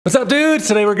What's up, dudes?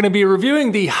 Today we're going to be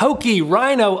reviewing the Haoqi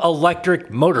Rhino electric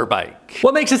motorbike.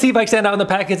 What makes this e-bike stand out in the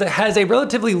pack is it has a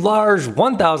relatively large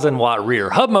 1000 watt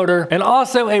rear hub motor and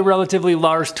also a relatively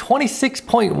large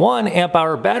 26.1 amp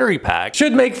hour battery pack.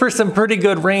 Should make for some pretty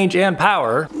good range and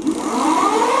power.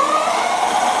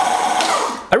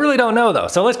 I really don't know though,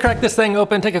 so let's crack this thing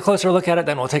open, take a closer look at it,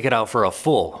 then we'll take it out for a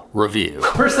full review.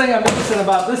 First thing I'm noticing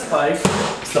about this bike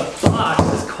is the box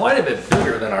is quite a bit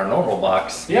bigger than our normal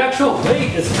box. The actual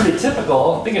weight is pretty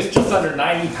typical. I think it's just under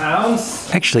 90 pounds.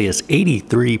 Actually, it's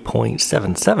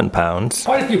 83.77 pounds.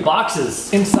 Quite a few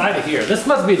boxes inside of here. This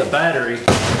must be the battery.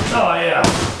 Oh yeah,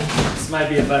 this might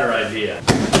be a better idea.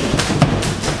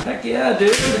 Heck yeah,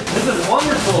 dude. This is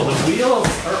wonderful. The wheels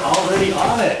are already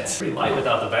on it. Pretty light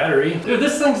without the battery. Dude,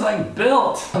 this thing's like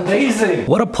built. Amazing.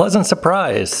 What a pleasant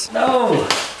surprise. No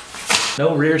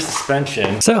rear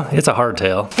suspension. So it's a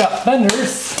hardtail. It's got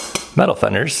fenders, metal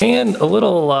fenders, and a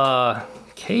little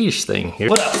cage thing here.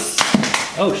 What else?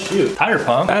 Oh shoot, tire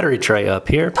pump. Battery tray up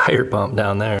here, tire pump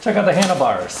down there. Check out the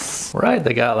handlebars. Right,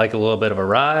 they got like a little bit of a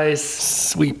rise.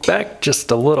 Sweep back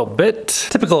just a little bit.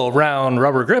 Typical round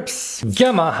rubber grips.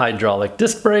 Gemma hydraulic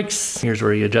disc brakes. Here's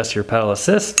where you adjust your pedal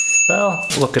assist. Well,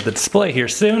 look at the display here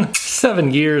soon. 7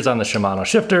 gears on the Shimano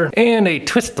shifter and a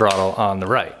twist throttle on the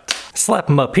right. Slap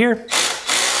them up here.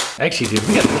 Actually, dude,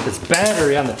 we gotta put this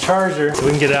battery on the charger so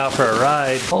we can get it out for a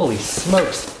ride. Holy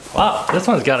smokes. Wow, this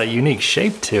one's got a unique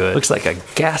shape to it. Looks like a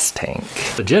gas tank.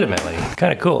 Legitimately,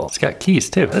 kind of cool. It's got keys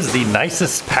too. This is the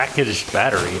nicest packaged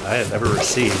battery I have ever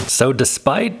received. So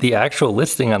despite the actual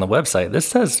listing on the website, this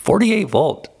says 48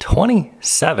 volt,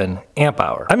 27 amp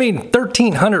hour. I mean,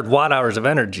 1300 watt hours of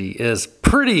energy is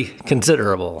pretty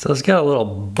considerable. So it's got a little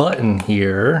button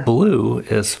here. Blue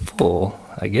is full,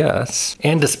 I guess.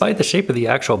 And despite the shape of the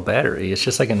actual battery, it's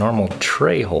just like a normal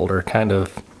tray holder kind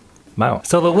of mount.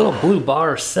 So the little blue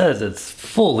bar says it's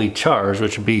fully charged,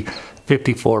 which would be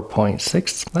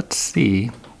 54.6. Let's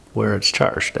see where it's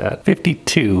charged at.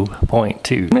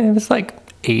 52.2. Man, it's like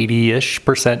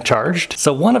 80-ish% charged.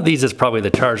 So one of these is probably the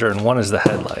charger and one is the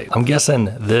headlight. I'm guessing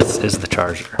this is the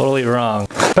charger. Totally wrong.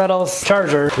 Pedals,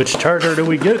 charger. Which charger do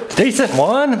we get? Decent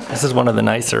one. This is one of the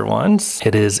nicer ones.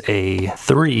 It is a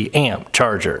 3 amp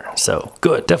charger. So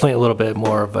good. Definitely a little bit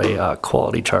more of a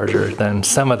quality charger than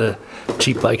some of the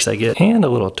cheap bikes I get. And a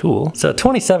little tool. So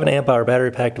 27 amp hour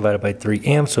battery pack divided by 3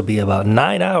 amps would be about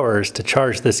 9 hours to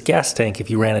charge this gas tank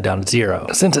if you ran it down to 0.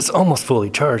 Since it's almost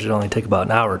fully charged, it'll only take about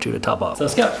an hour or 2 to top off. So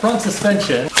it's got front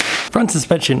suspension. Front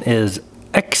suspension is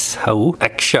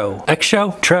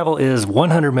XSHO. Travel is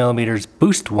 100 millimeters,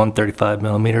 boost 135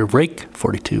 millimeter, rake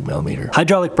 42 millimeter.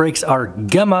 Hydraulic brakes are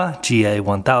Gemma GA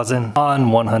 1000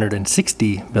 on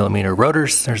 160 millimeter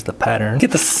rotors. There's the pattern.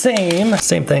 Get the same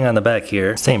thing on the back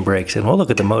here, same brakes, and we'll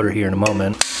look at the motor here in a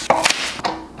moment.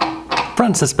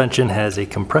 Front suspension has a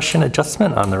compression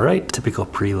adjustment on the right, typical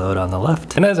preload on the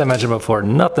left. And as I mentioned before,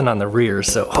 nothing on the rear,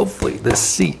 so hopefully this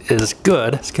seat is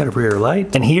good. It's got a rear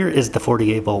light. And here is the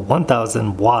 48 volt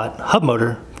 1000 watt hub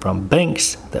motor from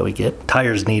Banks that we get.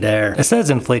 Tires need air. It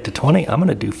says inflate to 20. I'm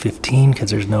gonna do 15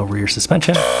 because there's no rear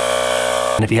suspension.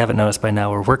 And if you haven't noticed by now,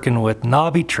 we're working with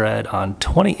knobby tread on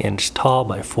 20-inch tall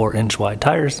by 4-inch wide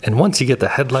tires. And once you get the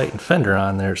headlight and fender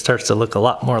on there, it starts to look a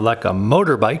lot more like a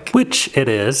motorbike, which it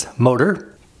is,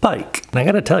 motorbike. And I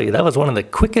gotta tell you, that was one of the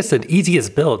quickest and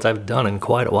easiest builds I've done in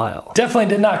quite a while. Definitely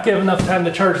did not give enough time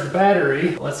to charge the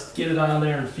battery. Let's get it on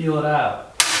there and feel it out.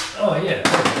 Oh yeah,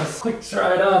 let's quick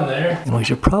stride on there. And we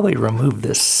should probably remove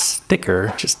this sticker.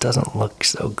 It just doesn't look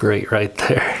so great right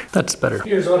there. That's better.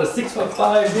 Here's what a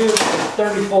 6'5" dude with a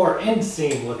 34-inch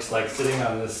seam looks like sitting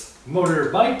on this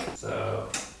motorbike. So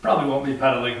probably won't be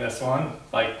pedaling this one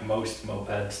like most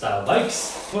moped style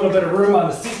bikes. A little bit of room on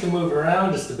the seat to move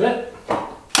around just a bit.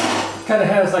 Kind of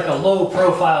has like a low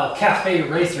profile cafe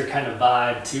racer kind of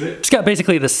vibe to it. It's got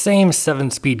basically the same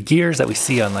 7-speed gears that we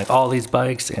see on like all these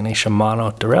bikes and a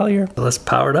Shimano derailleur. So let's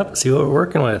power it up and see what we're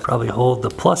working with. Probably hold the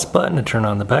plus button to turn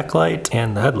on the backlight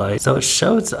and the headlight. So it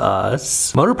shows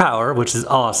us motor power, which is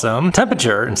awesome.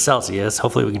 Temperature in Celsius,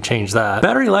 hopefully we can change that.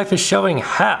 Battery life is showing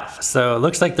half. So it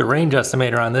looks like the range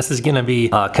estimator on this is gonna be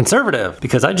conservative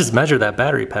because I just measured that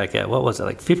battery pack at, what was it,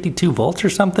 like 52 volts or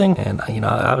something? And you know,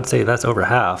 I would say that's over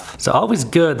half. So always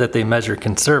good that they measure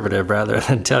conservative rather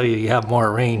than tell you you have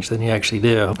more range than you actually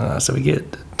do. So we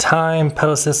get time,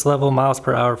 pedal assist level, miles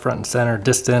per hour, front and center,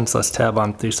 distance. Let's tab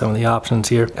on through some of the options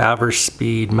here. Average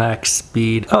speed, max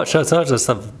speed. Oh, it shows us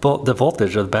the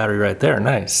voltage of the battery right there.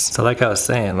 Nice. So like I was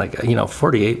saying, like, you know,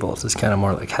 48 volts is kind of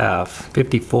more like half.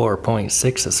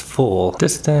 54.6 is full.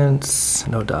 Distance,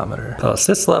 no odometer. Pedal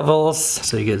assist levels.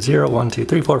 So you get 0, 1, 2,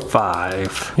 3, 4,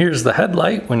 5. Here's the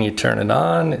headlight when you turn it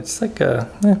on. It's like a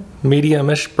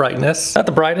medium-ish brightness. Not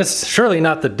the brightest, surely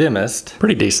not the dimmest.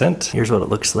 Pretty decent. Here's what it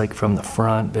looks like from the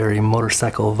front. Very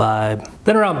motorcycle vibe.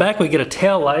 Then around back we get a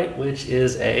tail light, which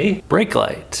is a brake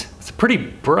light. It's a pretty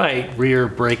bright rear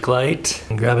brake light.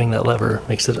 And grabbing that lever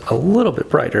makes it a little bit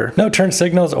brighter. No turn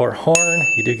signals or horn,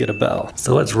 you do get a bell.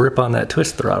 So let's rip on that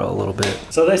twist throttle a little bit.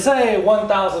 So they say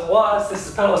 1,000 watts. This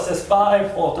is pedal assist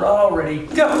 5, full throttle, ready,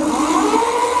 go.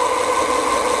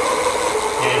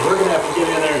 And we're gonna have to get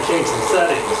in there and change some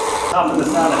settings. Topping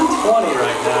this out at 20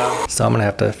 right now. So I'm gonna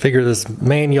have to figure this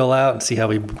manual out and see how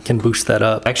we can boost that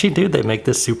up. Actually, dude, they make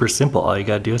this super simple. All you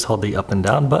gotta do is hold the up and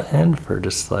down button for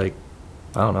just like,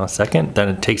 I don't know, a second. Then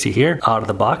it takes you here, out of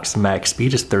the box. Max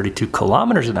speed is 32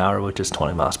 kilometers an hour, which is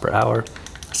 20 miles per hour.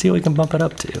 Let's see what we can bump it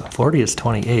up to. 40 is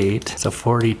 28, so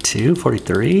 42,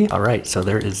 43. All right, so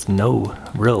there is no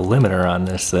real limiter on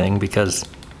this thing because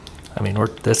I mean,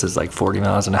 this is like 40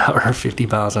 miles an hour, 50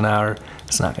 miles an hour.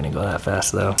 It's not gonna go that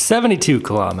fast though. 72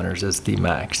 kilometers is the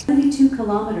max. 72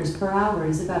 kilometers per hour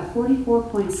is about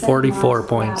 44.7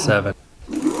 44.7.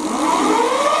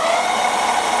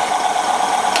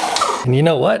 And you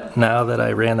know what? Now that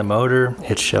I ran the motor,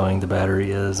 it's showing the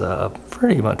battery is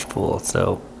pretty much full.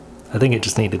 So I think it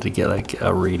just needed to get like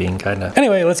a reading kind of.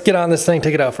 Anyway, let's get on this thing,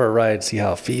 take it out for a ride, see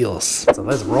how it feels. So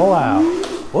let's roll out.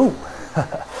 Whoa.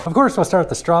 Of course, we'll start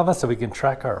with the Strava so we can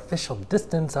track our official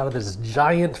distance out of this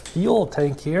giant fuel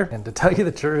tank here. And to tell you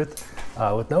the truth,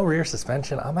 with no rear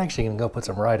suspension, I'm actually gonna go put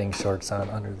some riding shorts on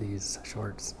under these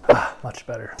shorts. Much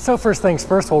better. So first things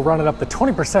first, we'll run it up the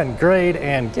 20% grade,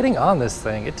 and getting on this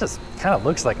thing, it just kind of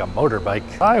looks like a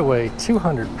motorbike. I weigh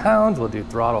 200 pounds. We'll do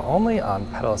throttle only on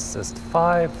pedal assist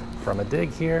 5 from a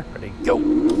dig here. Ready, go.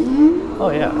 Oh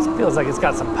yeah, it feels like it's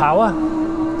got some power.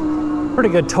 Pretty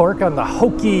good torque on the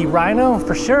Haoqi Rhino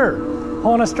for sure.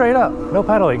 Pulling us straight up, no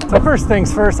pedaling. So first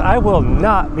things first, I will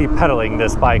not be pedaling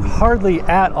this bike hardly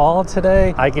at all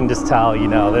today. I can just tell, you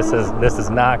know, this is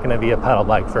not gonna be a pedal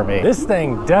bike for me. This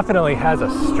thing definitely has a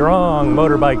strong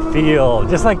motorbike feel.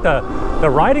 Just like the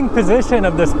riding position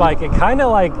of this bike, it kind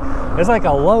of like, it's like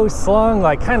a low slung,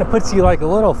 like kind of puts you like a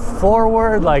little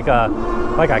forward, like a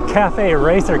cafe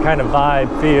racer kind of vibe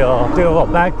feel. Doing a little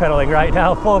backpedaling right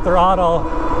now, full throttle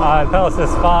on pedal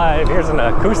assist 5. Here's an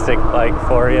acoustic bike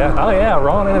for you. Oh yeah,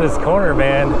 rolling into this corner,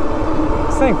 man.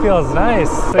 This thing feels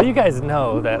nice. So you guys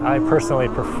know that I personally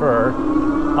prefer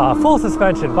full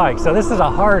suspension bikes. So this is a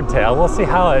hardtail. We'll see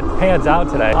how it pans out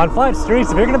today. On flat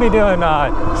streets, if you're gonna be doing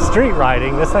street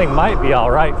riding, this thing might be all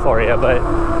right for you, but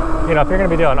you know, if you're gonna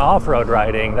be doing off-road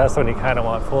riding, that's when you kind of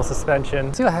want full suspension.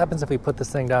 Let's see what happens if we put this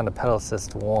thing down to pedal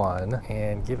assist 1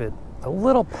 and give it a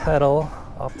little pedal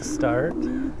off the start.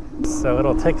 So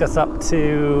it'll take us up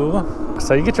to,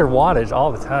 so you get your wattage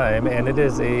all the time, and it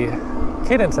is a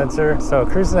cadence sensor. So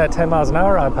cruising at 10 miles an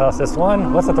hour on pedal assist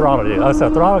 1. What's the throttle do? Oh,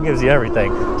 so throttle gives you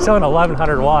everything. Showing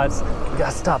 1100 watts. You got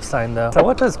a stop sign though. So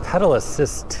what does pedal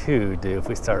assist 2 do if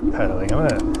we start pedaling? I'm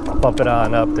gonna bump it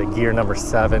on up to gear number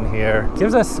 7 here.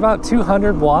 Gives us about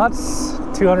 200 watts,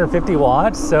 250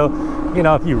 watts. So, you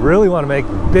know, if you really want to make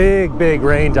big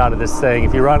range out of this thing,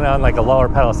 if you run it on like a lower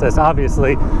pedal assist,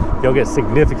 obviously you'll get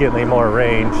significantly more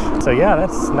range. So yeah,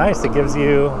 that's nice. It gives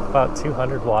you about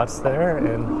 200 watts there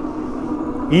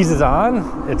and eases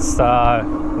on. It's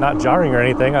not jarring or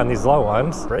anything on these low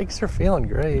ones. Brakes are feeling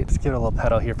great. Let's give it a little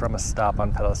pedal here from a stop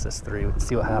on pedal assist 3. Let's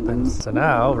see what happens. So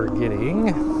now we're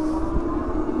getting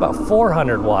about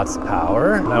 400 watts of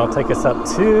power. That'll take us up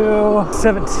to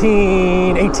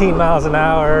 17, 18 miles an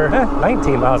hour,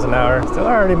 19 miles an hour. Still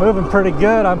already moving pretty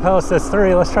good on pedal assist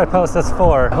 3. Let's try pedal assist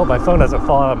 4. I hope my phone doesn't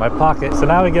fall out of my pocket. So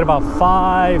now we get about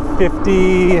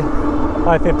 550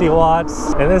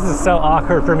 watts. And this is so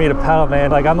awkward for me to pedal,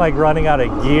 man. Like I'm like running out of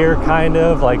gear kind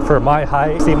of, like for my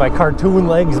height. See my cartoon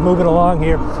legs moving along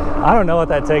here. I don't know what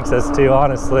that takes us to,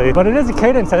 honestly. But it is a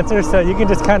cadence sensor, so you can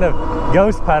just kind of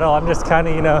ghost pedal. I'm just kind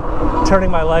of, you know, turning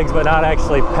my legs, but not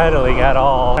actually pedaling at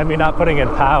all. I mean, not putting in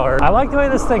power. I like the way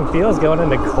this thing feels going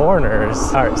into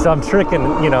corners. All right, so I'm tricking,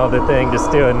 you know, the thing, just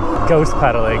doing ghost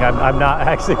pedaling. I'm not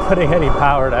actually putting any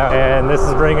power down. And this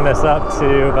is bringing us up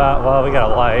to about, well, we got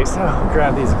a light. So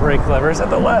grab these brake levers at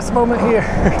the last moment here.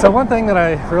 So one thing that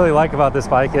I really like about this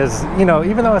bike is, you know,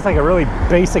 even though it's like a really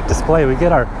basic display, we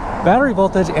get our battery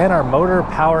voltage and our motor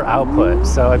power output.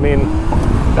 So I mean,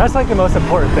 That's like the most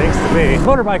important things to me.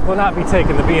 Motorbike will not be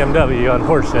taking the BMW,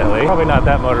 unfortunately. Probably not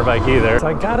that motorbike either. So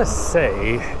I gotta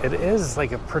say, it is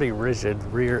like a pretty rigid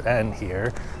rear end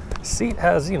here. Seat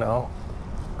has, you know,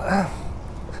 a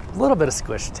little bit of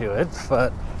squish to it,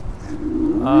 but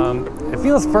it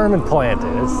feels firm and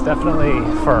planted. It's definitely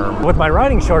firm. With my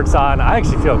riding shorts on, I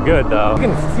actually feel good though. You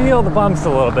can feel the bumps a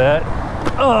little bit.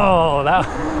 Oh, that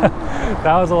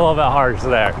was a little bit harsh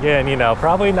there. Again, you know,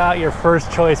 probably not your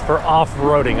first choice for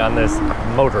off-roading on this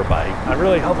motorbike. I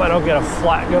really hope I don't get a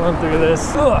flat going through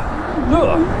this.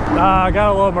 I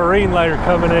got a little marine lighter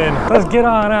coming in. Let's get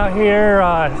on out here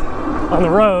on the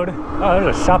road. Oh,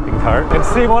 there's a shopping cart. And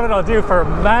see what it'll do for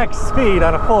max speed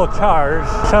on a full charge.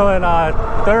 Showing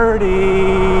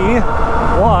 31,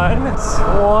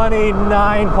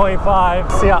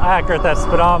 29.5. See how accurate that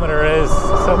speedometer is.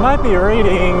 So it might be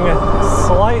reading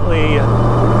slightly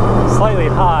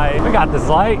high. We got this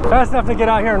light. Fast enough to get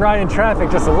out here and ride in traffic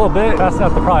just a little bit. Fast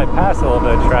enough to probably pass a little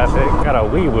bit of traffic. Got a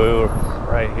wee woo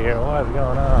right here. What is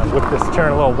going on? Whip this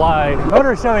turn a little wide.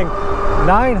 Motor showing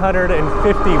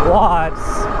 950 watts.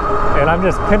 And I'm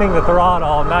just pinning the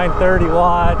throttle, 930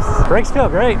 watts. Brakes feel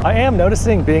great. I am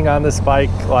noticing being on this bike,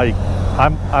 like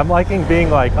I'm liking being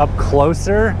like up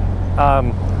closer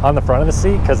on the front of the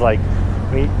seat, because like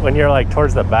when you're like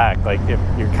towards the back, like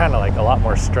you're kind of like a lot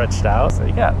more stretched out. So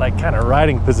you got like kind of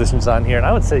riding positions on here, and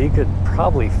I would say you could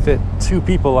probably fit 2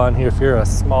 people on here if you're a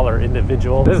smaller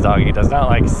individual. This doggy does not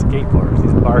like skateboards.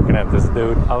 He's barking at this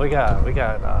dude. Oh, we got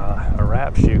a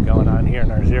rap shoot going on here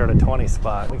in our 0 to 20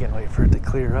 spot. We can wait for it to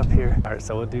clear up here. All right,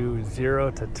 so we'll do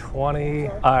 0 to 20.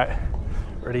 All right,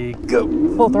 ready, go.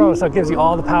 Full throttle, so it gives you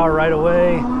all the power right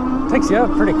away. Takes you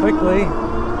up pretty quickly.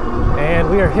 And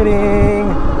we are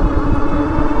hitting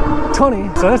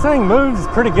 20. So this thing moves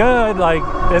pretty good, like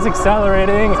it's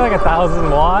accelerating. It's like 1,000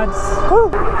 watts.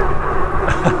 Woo!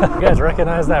 You guys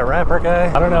recognize that rapper guy?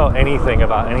 I don't know anything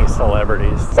about any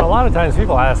celebrities. So a lot of times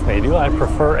people ask me, do I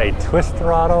prefer a twist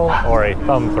throttle or a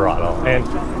thumb throttle? And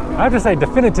I have to say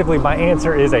definitively my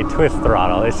answer is a twist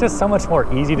throttle. It's just so much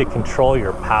more easy to control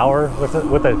your power with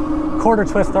a quarter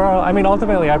twist throttle. I mean,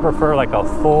 ultimately I prefer like a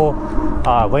full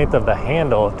length of the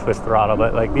handle twist throttle,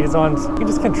 but like these ones, you can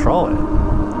just control it.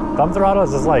 Thumb throttle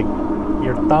is just like,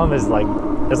 your thumb is like,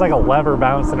 there's like a lever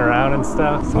bouncing around and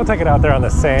stuff. So we'll take it out there on the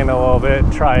sand a little bit,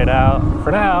 try it out.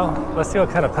 For now, let's see what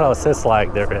kind of pedal assist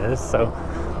lag there is. So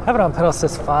have it on pedal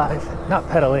assist 5, not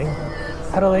pedaling,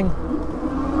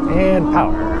 and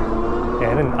power.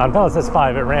 And then on pedal assist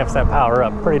 5, it ramps that power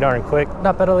up pretty darn quick.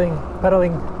 Not pedaling,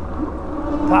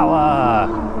 power.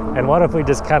 And what if we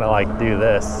just kind of like do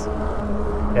this?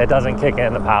 It doesn't kick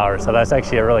in the power, so that's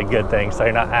actually a really good thing. So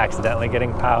you're not accidentally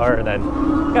getting power, and then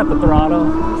you got the throttle.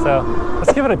 So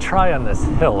let's give it a try on this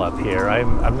hill up here.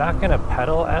 I'm not gonna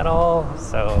pedal at all,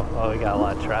 so we got a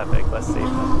lot of traffic. Let's see.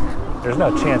 There's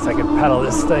no chance I could pedal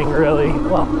this thing really.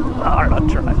 Well, all right, I'll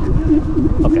try.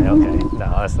 Okay. No,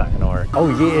 that's not gonna work. Oh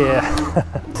yeah.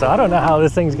 So I don't know how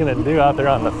this thing's gonna do out there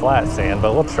on the flat sand,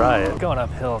 but we'll try it. Going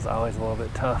uphill is always a little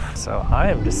bit tough. So I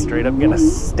am just straight up gonna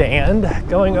stand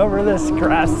going over this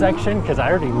grass section, because I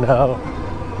already know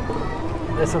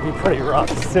this will be pretty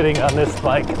rough sitting on this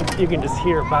bike. You can just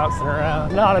hear it bouncing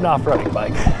around. Not an off-roading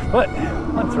bike, but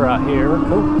once we're out here, we're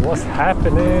cool. What's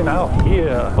happening out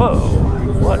here? Whoa,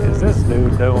 what is this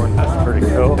dude doing? That's pretty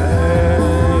cool.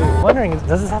 Wondering,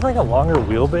 does this have like a longer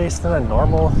wheelbase than a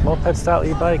normal moped style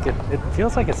e-bike? It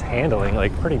feels like it's handling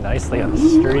like pretty nicely on the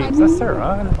street. Is that their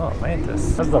on? Oh,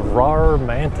 Mantis. That's the RAR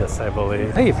Mantis, I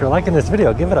believe. Hey, if you're liking this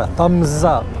video, give it a thumbs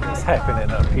up. What's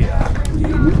happening up here?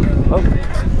 Oh.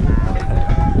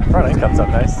 Front end comes up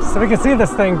nice. So we can see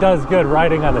this thing does good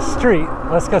riding on the street.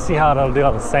 Let's go see how it'll do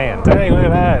on the sand. Hey, look at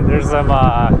that. There's some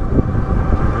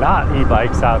not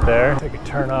e-bikes out there. Take a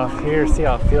turn off here, see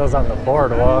how it feels on the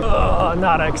boardwalk. Oh,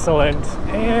 not excellent.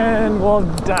 And we'll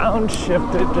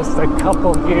downshift it just a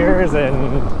couple gears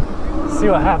and see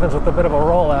what happens with a bit of a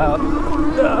rollout.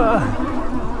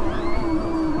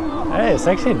 Hey, it's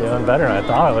actually doing better than I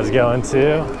thought it was going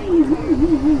to.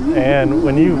 And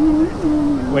when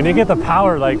you get the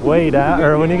power like way down,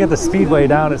 or when you get the speed way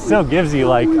down, it still gives you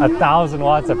like 1,000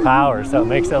 watts of power. So it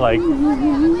makes it like,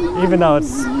 even though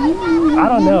it's, I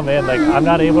don't know, man, like I'm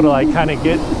not able to like kind of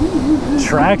get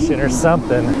traction or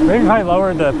something. Maybe if I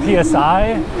lowered the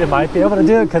PSI, it might be able to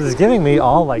do it, because it's giving me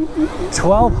all like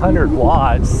 1,200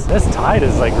 watts. This tide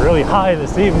is like really high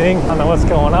this evening. I don't know what's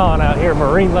going on out here,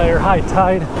 marine layer, high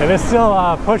tide. And it's still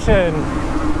pushing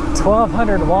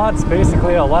 1,200 watts,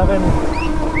 basically 11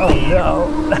 Oh no.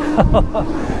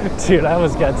 Dude, I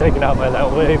almost got taken out by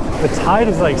that wave. The tide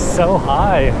is like so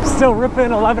high. Still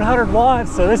ripping 1100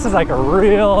 watts, so this is like a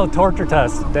real torture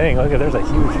test. Dang, look at, there's a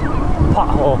huge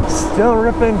pothole. Still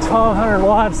ripping 1200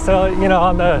 watts, so you know,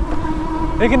 on the,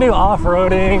 they can do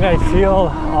off-roading. I feel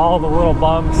all the little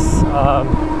bumps.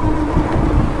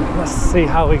 Let's see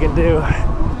how we can do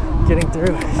getting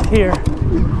through here.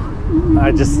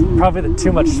 I just probably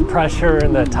too much pressure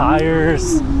in the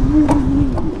tires,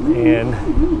 and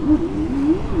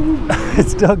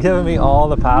it's still giving me all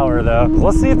the power though.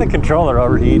 We'll see if the controller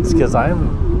overheats, because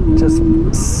I'm just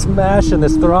smashing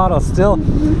this throttle. Still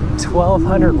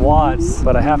 1200 watts,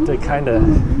 but I have to kind of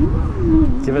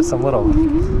give it some little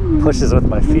pushes with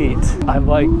my feet. I'm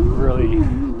like really,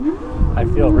 I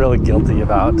feel really guilty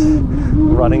about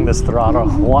running this throttle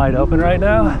wide open right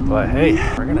now, but hey,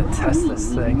 we're gonna test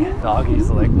this thing. Doggy's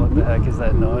like, what the heck is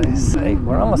that noise? Hey,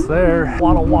 we're almost there.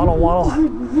 Waddle, waddle, waddle.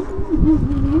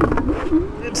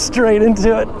 It's straight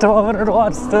into it, 1200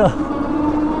 watts still.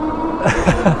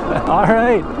 All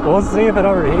right, we'll see if it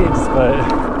overheats, but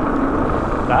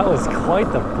that was quite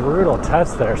the brutal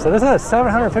test there. So this is a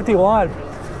 750 watt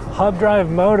hub drive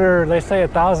motor. They say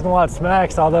 1000 watts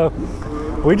max, although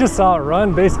we just saw it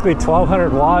run basically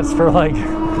 1200 watts for like,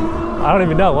 I don't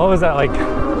even know, what was that, like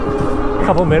a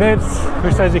couple minutes? Who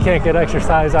says you can't get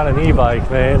exercise on an e-bike,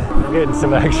 man? I'm getting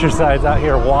some exercise out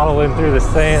here waddling through the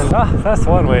sand. Ah, that's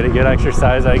one way to get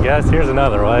exercise, I guess. Here's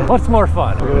another way. What's more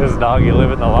fun? Look at this doggy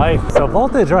living the life. So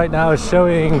voltage right now is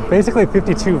showing basically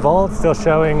 52 volts, still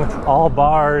showing all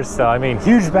bars. So I mean,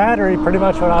 huge battery, pretty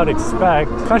much what I would expect,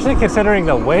 especially considering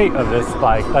the weight of this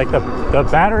bike. Like the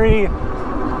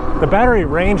battery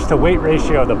range to weight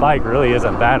ratio of the bike really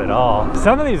isn't bad at all.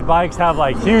 Some of these bikes have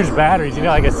like huge batteries, you know,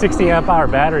 like a 60 amp hour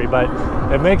battery, but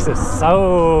it makes it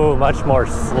so much more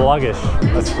sluggish.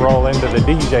 Let's roll into the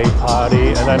DJ potty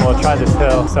and then we'll try this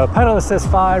hill. So pedal assist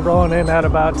 5 rolling in at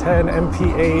about 10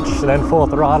 mph, then full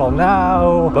throttle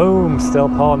now. Boom, still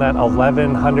pulling that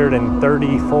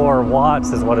 1134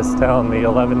 watts is what it's telling me.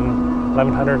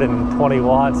 1120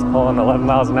 watts, pulling 11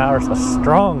 miles an hour, so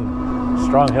strong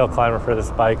hill climber for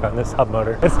this bike on this hub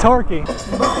motor. It's torquey. It's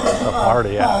a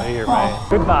party out here, man.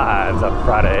 Good vibes on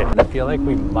Friday. I feel like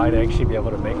we might actually be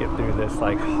able to make it through this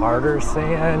like harder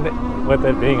sand with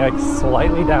it being like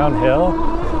slightly downhill.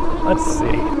 Let's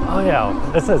see. Oh yeah,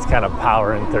 this is kind of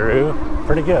powering through.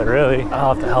 Pretty good, really.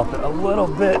 I'll have to help it a little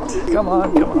bit. Come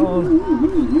on, come on.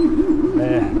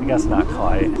 I guess not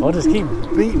quite. We'll just keep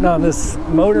beating on this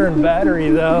motor and battery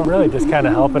though. Really just kind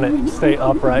of helping it stay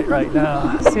upright right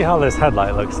now. See how this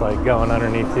headlight looks like going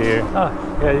underneath here. Oh,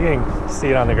 yeah, you can see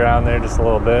it on the ground there just a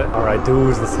little bit. All right,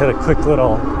 dudes, let's hit a quick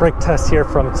little brake test here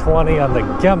from 20 on the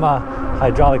Gemma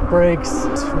hydraulic brakes.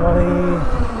 20.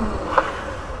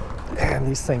 And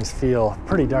these things feel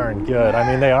pretty darn good. I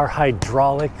mean, they are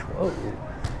hydraulic. Whoa.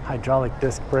 Hydraulic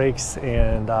disc brakes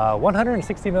and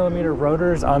 160 millimeter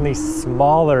rotors on these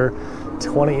smaller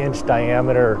 20-inch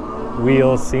diameter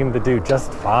wheels seem to do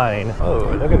just fine. Oh,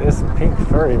 look at this pink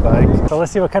furry bike. So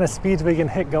let's see what kind of speeds we can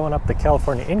hit going up the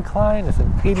California incline. It's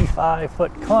an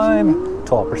 85-foot climb,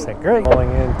 12% grade.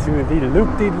 Rolling into the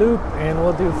loop-de-loop, and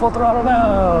we'll do full throttle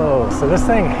now. So this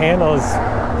thing handles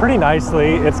pretty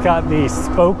nicely. It's got the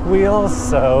spoke wheels,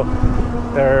 so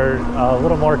they're a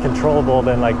little more controllable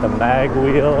than like the mag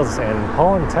wheels, and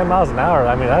pulling 10 miles an hour,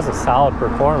 I mean, that's a solid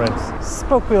performance.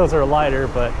 Spoke wheels are lighter,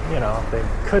 but you know, they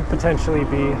could potentially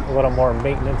be a little more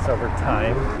maintenance over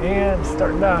time. And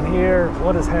starting down here,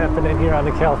 what is happening here on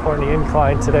the California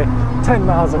incline today? 10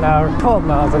 miles an hour, 12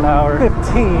 miles an hour,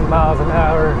 15 miles an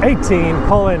hour, 18,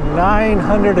 pulling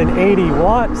 980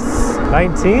 watts,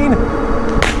 19.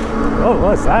 Oh,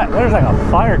 what's that? There's like a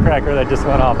firecracker that just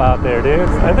went off out there, dude.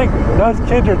 I think those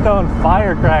kids are throwing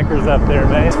firecrackers up there,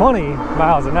 man. 20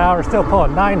 miles an hour, still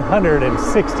pulling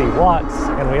 960 watts,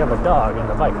 and we have a dog on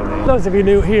the bike with me. Those of you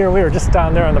new here, we were just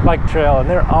down there on the bike trail, and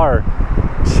there are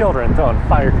children throwing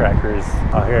firecrackers.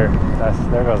 Oh, here,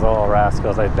 there goes the little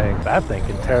rascals, I think. That thing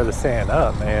can tear the sand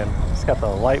up, man. It's got the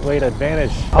lightweight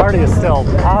advantage. Party is still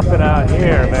popping out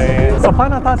here, man. So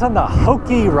final thoughts on the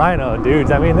Haoqi Rhino,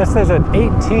 dudes. I mean, this is an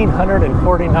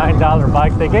 $1,849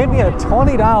 bike. They gave me a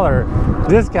 $20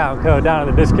 discount code down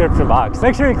in the description box.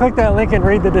 Make sure you click that link and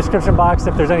read the description box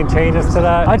if there's any changes to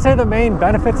that. I'd say the main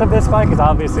benefits of this bike is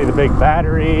obviously the big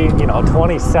battery, you know,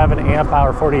 27 amp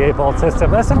hour, 48 volt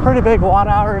system. That's some pretty big watt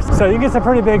hours. So you get some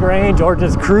pretty big range, or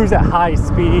just cruise at high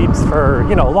speeds for,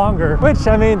 you know, longer, which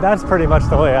I mean, that's pretty much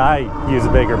the way I use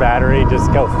a bigger battery,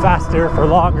 just go faster for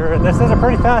longer. And this is a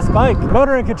pretty fast bike.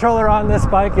 Motor and controller on this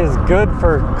bike is good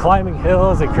for climbing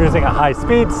hills and cruising at high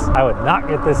speeds. I would not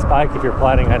get this bike if you're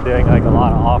planning on doing like a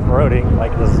lot of off-roading,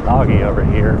 like this doggy over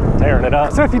here, tearing it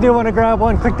up. So if you do want to grab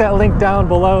one, click that link down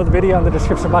below the video in the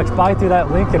description box, buy through that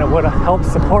link, and it would help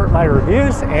support my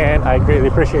reviews, and I greatly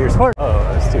appreciate your support.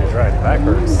 Oh, this dude's riding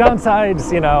backwards.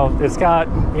 Downsides, you know, it's got,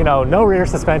 you know, no rear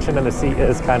suspension and the seat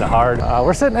is kind of hard.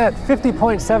 We're sitting at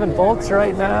 50.7 volts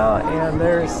right now, and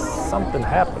there's something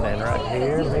happening right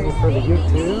here, maybe for the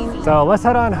YouTube. So let's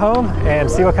head on home and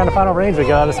see what kind of final range we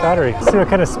get out of this battery. See what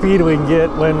kind of speed we can get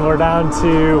when we're down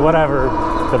to whatever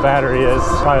the battery is.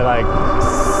 Probably like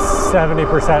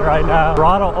 70% right now.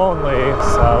 Throttle only,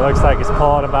 so it looks like it's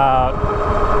pulling about,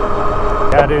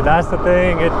 yeah dude, that's the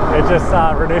thing. It just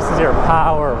reduces your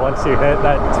power once you hit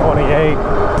that 28.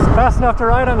 It's fast enough to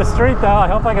ride on the street though. I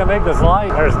hope I can make this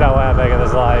light. There's no way I'm making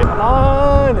this light. Come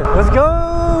on, let's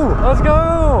go, let's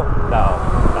go. No.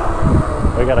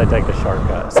 We gotta take the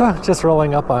shortcut. So just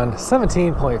rolling up on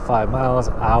 17.5 miles,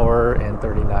 hour and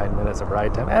 39 minutes of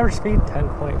ride time. Average speed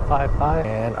 10.55,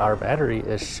 and our battery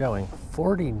is showing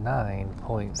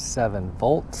 49.7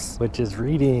 volts, which is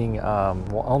reading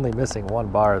only missing one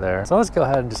bar there. So let's go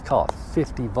ahead and just call it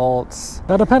 50 volts.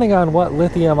 Now, depending on what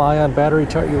lithium ion battery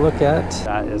chart you look at,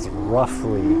 that is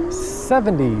roughly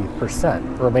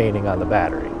 70% remaining on the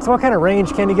battery. So what kind of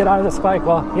range can you get out of this bike?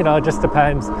 Well, you know, it just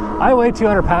depends. I weigh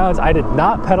 200 pounds. I did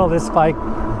not pedal this bike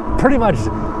pretty much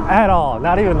at all,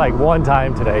 not even like one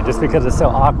time today, just because it's so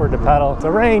awkward to pedal. So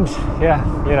range, yeah,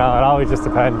 you know, it always just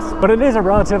depends. But it is a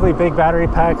relatively big battery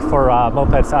pack for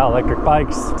moped style electric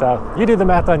bikes, so you do the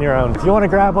math on your own. If you want to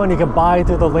grab one, you can buy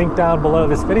through the link down below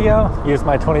this video. Use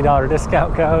my $20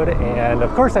 discount code, and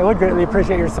of course I would greatly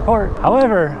appreciate your support.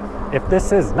 However, if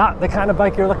this is not the kind of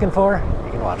bike you're looking for,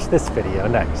 you can watch this video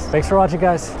next. Thanks for watching,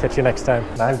 guys. Catch you next time.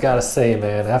 I've got to say,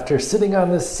 man, after sitting on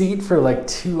this seat for like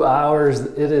 2 hours,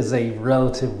 it is a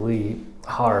relatively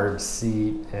hard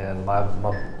seat, and my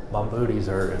booty's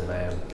hurting, man.